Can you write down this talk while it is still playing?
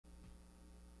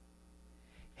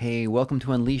Hey, welcome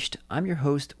to Unleashed. I'm your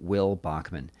host, Will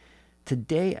Bachman.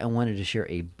 Today, I wanted to share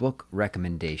a book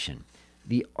recommendation,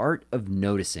 The Art of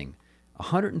Noticing,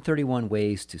 131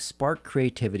 Ways to Spark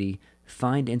Creativity,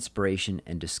 Find Inspiration,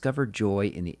 and Discover Joy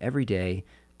in the Everyday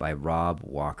by Rob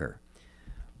Walker.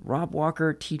 Rob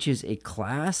Walker teaches a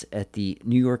class at the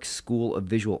New York School of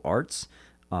Visual Arts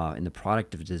in the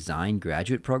Product of Design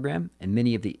graduate program, and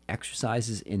many of the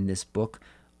exercises in this book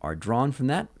are drawn from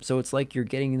that. So it's like you're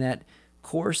getting that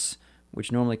course,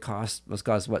 which normally must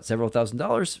cost several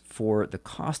 $1,000s for the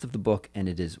cost of the book, and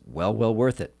it is well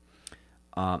worth it.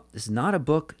 This is not a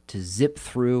book to zip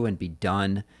through and be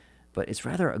done, but it's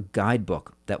rather a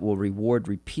guidebook that will reward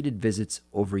repeated visits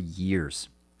over years.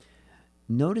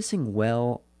 Noticing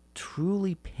well,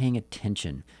 truly paying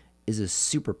attention, is a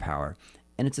superpower,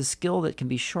 and it's a skill that can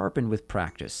be sharpened with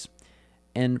practice.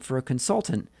 And for a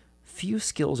consultant, few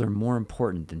skills are more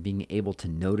important than being able to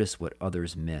notice what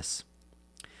others miss.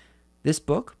 This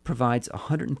book provides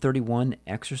 131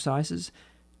 exercises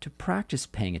to practice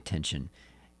paying attention.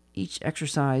 Each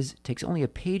exercise takes only a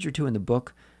page or two in the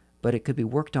book, but it could be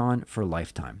worked on for a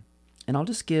lifetime. And I'll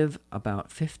just give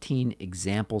about 15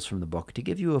 examples from the book to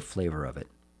give you a flavor of it.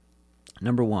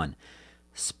 Number 1,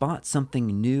 spot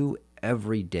something new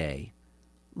every day.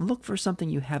 Look for something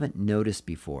you haven't noticed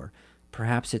before.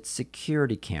 Perhaps it's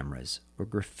security cameras, or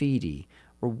graffiti,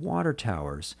 or water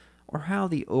towers, or how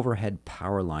the overhead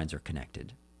power lines are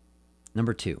connected.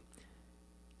 Number 2,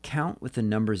 count with the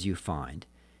numbers you find.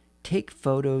 Take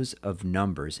photos of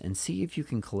numbers and see if you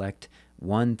can collect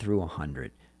 1 through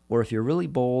 100, or if you're really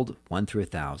bold, 1 through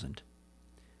 1,000.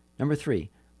 Number 3,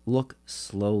 look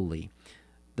slowly.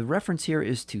 The reference here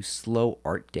is to Slow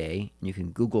Art Day, and you can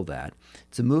Google that.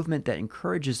 It's a movement that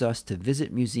encourages us to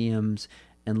visit museums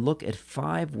and look at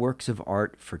 5 works of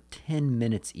art for 10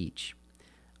 minutes each.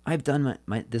 I've done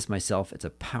this myself. It's a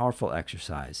powerful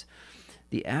exercise.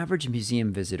 The average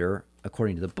museum visitor,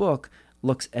 according to the book,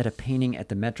 looks at a painting at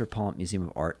the Metropolitan Museum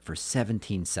of Art for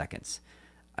 17 seconds.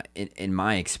 In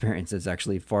my experience, it's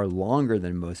actually far longer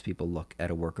than most people look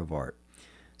at a work of art.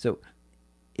 So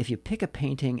if you pick a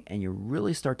painting and you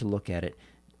really start to look at it,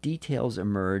 details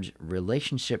emerge,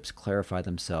 relationships clarify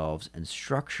themselves, and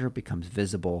structure becomes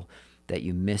visible that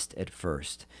you missed at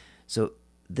first. So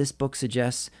this book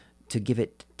suggests to give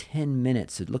it 10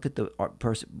 minutes, to look at the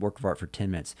work of art for 10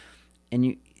 minutes.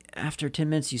 And after 10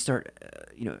 minutes, you start,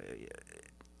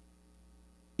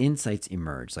 insights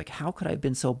emerge. Like, how could I have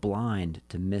been so blind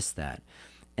to miss that?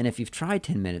 And if you've tried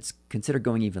 10 minutes, consider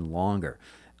going even longer.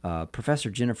 Professor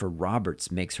Jennifer Roberts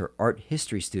makes her art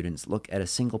history students look at a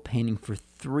single painting for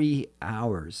 3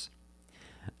 hours.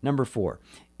 Number 4,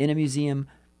 in a museum,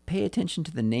 pay attention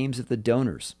to the names of the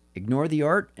donors. Ignore the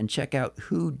art and check out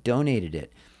who donated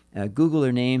it. Google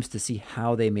their names to see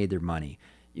how they made their money.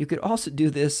 You could also do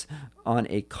this on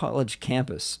a college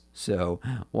campus. So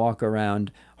walk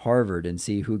around Harvard and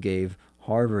see who gave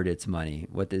Harvard its money.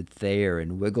 What did Thayer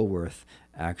and Wigglesworth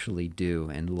actually do,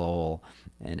 and Lowell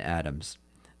and Adams?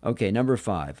 Okay, number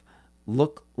 5,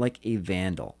 look like a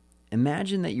vandal.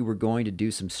 Imagine that you were going to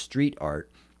do some street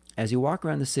art. As you walk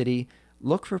around the city,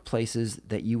 look for places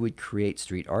that you would create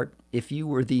street art if you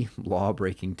were the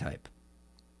law-breaking type.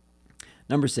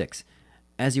 Number 6,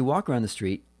 as you walk around the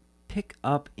street, pick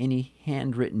up any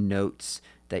handwritten notes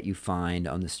that you find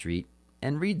on the street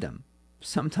and read them.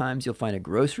 Sometimes you'll find a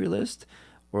grocery list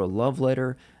or a love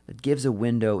letter that gives a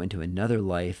window into another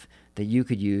life that you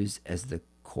could use as the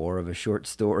core of a short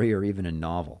story or even a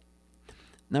novel.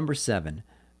 Number 7,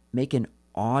 make an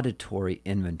auditory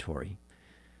inventory.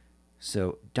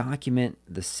 So document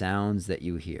the sounds that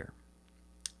you hear.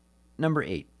 Number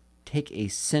 8, take a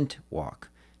scent walk.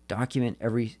 Document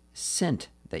every scent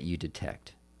that you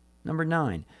detect. Number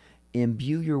 9,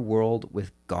 imbue your world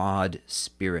with God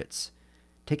spirits.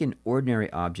 Take an ordinary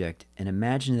object and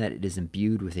imagine that it is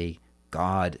imbued with a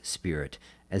God spirit,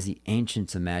 as the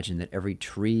ancients imagined that every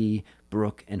tree,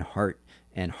 brook, and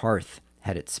hearth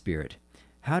had its spirit.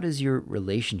 How does your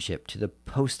relationship to the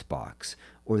post box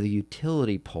or the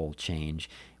utility pole change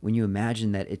when you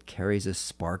imagine that it carries a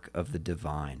spark of the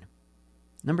divine?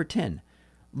 Number 10,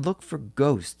 look for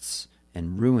ghosts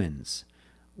and ruins.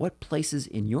 What places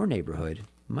in your neighborhood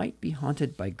might be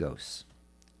haunted by ghosts?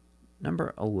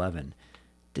 Number 11,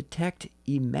 detect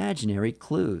imaginary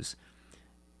clues.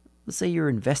 Let's say you're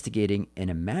investigating an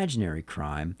imaginary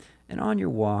crime, and on your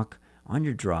walk, on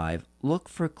your drive, look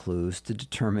for clues to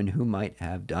determine who might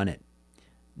have done it.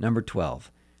 Number 12,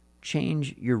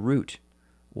 change your route.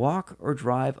 Walk or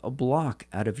drive a block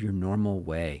out of your normal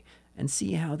way and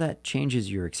see how that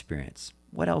changes your experience.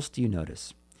 What else do you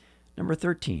notice? Number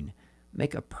 13,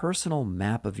 make a personal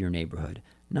map of your neighborhood,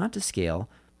 not to scale,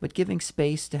 but giving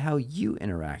space to how you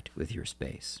interact with your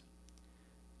space.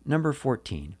 Number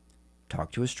 14,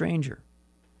 talk to a stranger.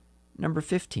 Number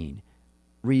 15,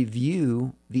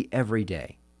 review the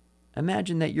everyday.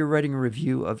 Imagine that you're writing a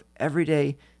review of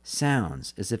everyday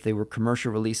sounds as if they were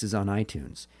commercial releases on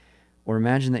iTunes. Or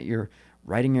imagine that you're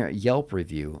writing a Yelp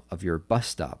review of your bus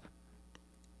stop.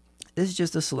 This is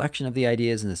just a selection of the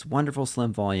ideas in this wonderful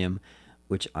slim volume,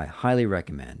 which I highly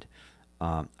recommend.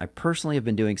 I personally have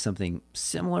been doing something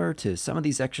similar to some of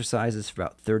these exercises for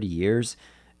about 30 years,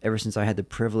 ever since I had the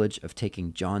privilege of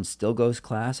taking John Stilgoe's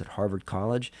class at Harvard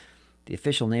College. The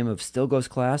official name of Stilgoe's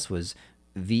class was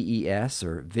VES,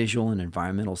 or Visual and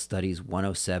Environmental Studies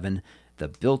 107, The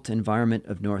Built Environment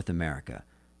of North America.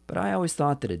 But I always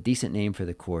thought that a decent name for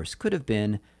the course could have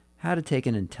been How to Take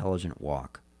an Intelligent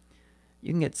Walk.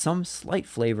 You can get some slight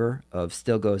flavor of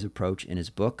Stilgoe's approach in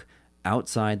his book,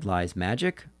 Outside Lies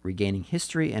Magic, Regaining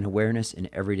History and Awareness in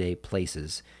Everyday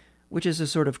Places, which is a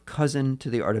sort of cousin to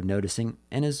The Art of Noticing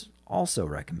and is also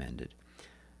recommended.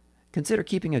 Consider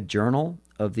keeping a journal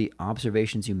of the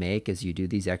observations you make as you do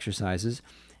these exercises,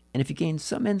 and if you gain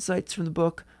some insights from the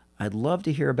book, I'd love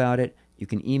to hear about it. You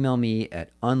can email me at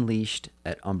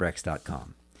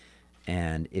unleashed@umbrex.com.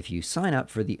 And if you sign up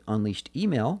for the Unleashed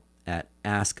email at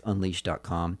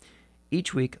askunleashed.com,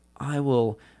 each week I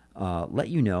will let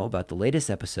you know about the latest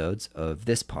episodes of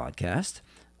this podcast.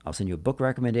 I'll send you a book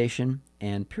recommendation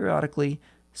and periodically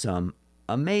some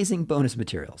amazing bonus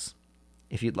materials.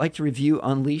 If you'd like to review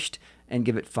Unleashed and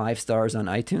give it 5 stars on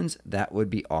iTunes, that would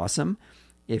be awesome.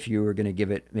 If you were going to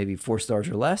give it maybe 4 stars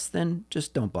or less, then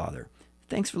just don't bother.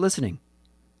 Thanks for listening.